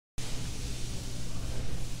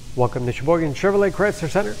Welcome to Sheboygan Chevrolet Chrysler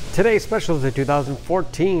Center. Today's special is a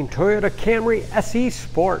 2014 Toyota Camry SE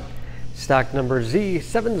Sport, stock number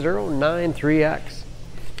Z7093X.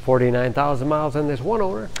 49,000 miles on this one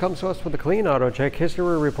owner. Comes to us with a clean auto check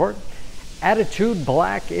history report. Attitude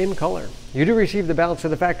black in color. You do receive the balance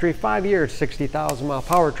of the factory 5 years, 60,000 mile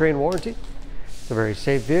powertrain warranty. It's a very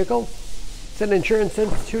safe vehicle. It's an Insurance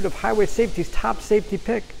Institute of Highway Safety's top safety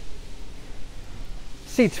pick.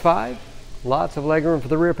 Seats 5. Lots of legroom for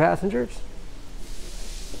the rear passengers.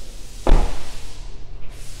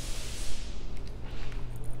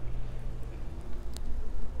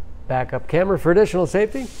 Backup camera for additional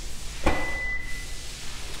safety.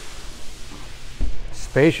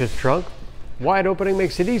 Spacious trunk. Wide opening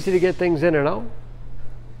makes it easy to get things in and out.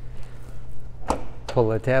 Pull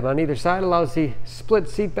the tab on either side allows the split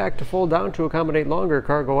seat back to fold down to accommodate longer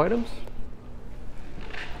cargo items.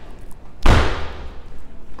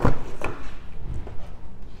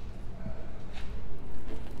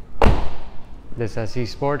 This SE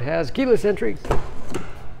Sport has keyless entry,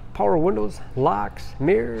 power windows, locks,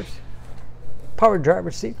 mirrors, power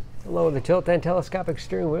driver's seat, along with the tilt and telescopic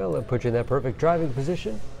steering wheel that puts you in that perfect driving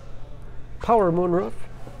position. Power moonroof.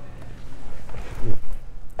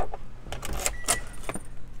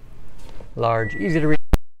 Large, easy to read.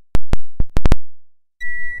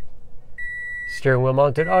 Steering wheel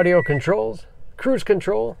mounted audio controls, cruise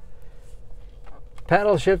control,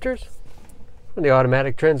 paddle shifters. When the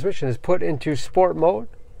automatic transmission is put into sport mode.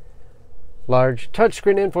 Large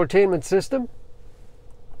touchscreen infotainment system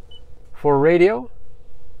for radio.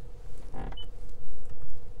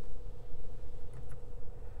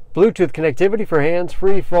 Bluetooth connectivity for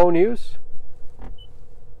hands-free phone use.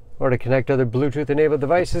 Or to connect other Bluetooth-enabled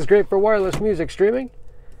devices. Great for wireless music streaming.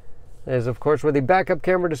 As of course with the backup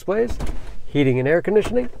camera displays. Heating and air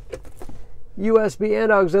conditioning. USB and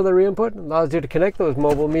auxiliary input. Allows you to connect those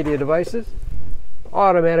mobile media devices.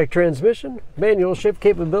 Automatic transmission, manual shift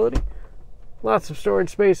capability, lots of storage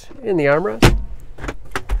space in the armrest,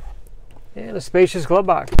 and a spacious glove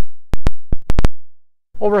box.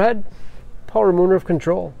 Overhead, power moonroof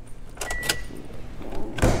control.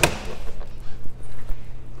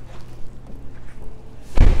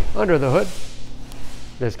 Under the hood,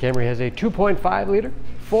 this Camry has a 2.5 liter,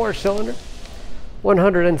 4-cylinder,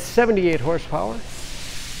 178 horsepower.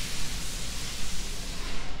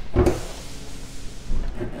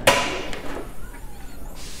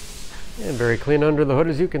 And very clean under the hood,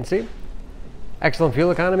 as you can see. Excellent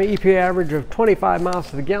fuel economy, EPA average of 25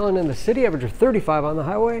 miles to the gallon in the city, average of 35 on the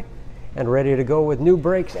highway, and ready to go with new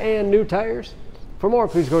brakes and new tires. For more,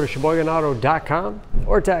 please go to SheboyganAuto.com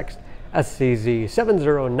or text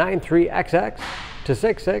SCZ7093XX to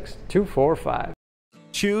 66245.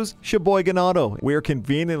 Choose Sheboygan Auto. We're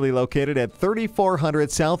conveniently located at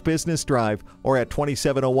 3400 South Business Drive or at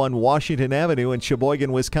 2701 Washington Avenue in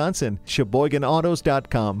Sheboygan, Wisconsin.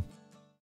 SheboyganAutos.com.